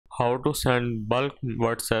How to send bulk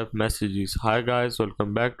WhatsApp messages. Hi guys,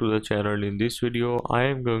 welcome back to the channel. In this video I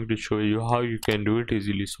am going to show you how you can do it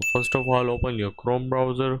easily. So first of all, open your Chrome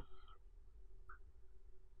browser,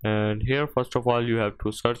 and here first of all you have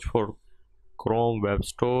to search for Chrome Web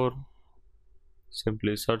Store.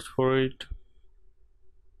 Simply search for it.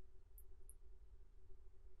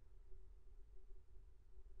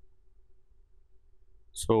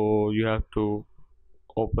 So you have to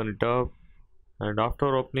open it up, and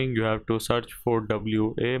after opening you have to search for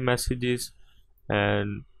WA messages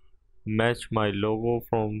and match my logo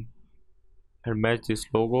from and match this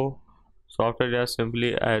logo. So after that,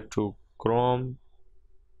 simply add to Chrome.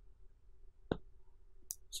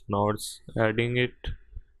 So now it's adding it.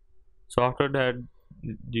 So after that,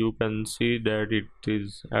 you can see that it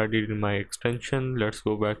is added in my extension. Let's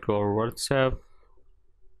go back to our WhatsApp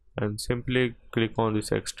and simply click on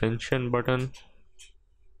this extension button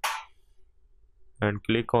and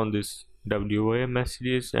click on this WA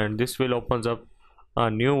messages, and this will opens up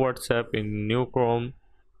a new WhatsApp in new Chrome.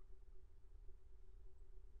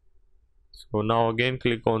 So now again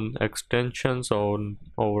click on extensions on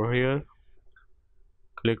over here,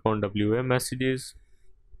 click on WA messages.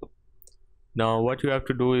 Now what you have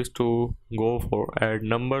to do is to go for add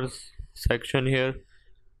numbers section here,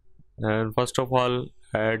 and first of all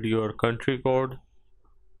add your country code,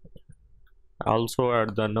 also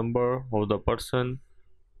add the number of the person,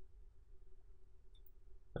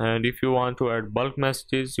 and if you want to add bulk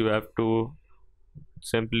messages you have to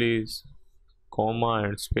simply comma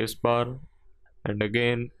and spacebar, and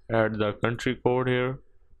again add the country code here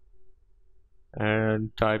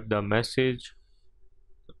and type the message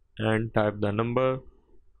and type the number.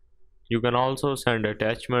 You can also send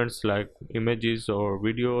attachments like images or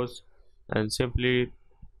videos, and simply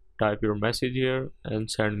type your message here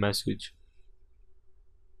and send message.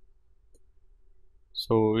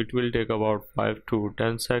 So it will take about 5 to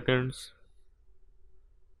 10 seconds.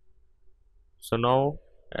 So now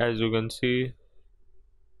as you can see,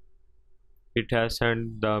 it has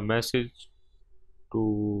sent the message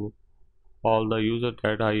to all the users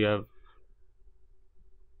that I have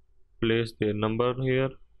placed their number here.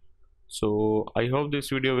 So I hope this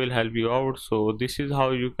video will help you out. So this is how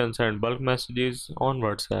you can send bulk messages on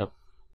WhatsApp.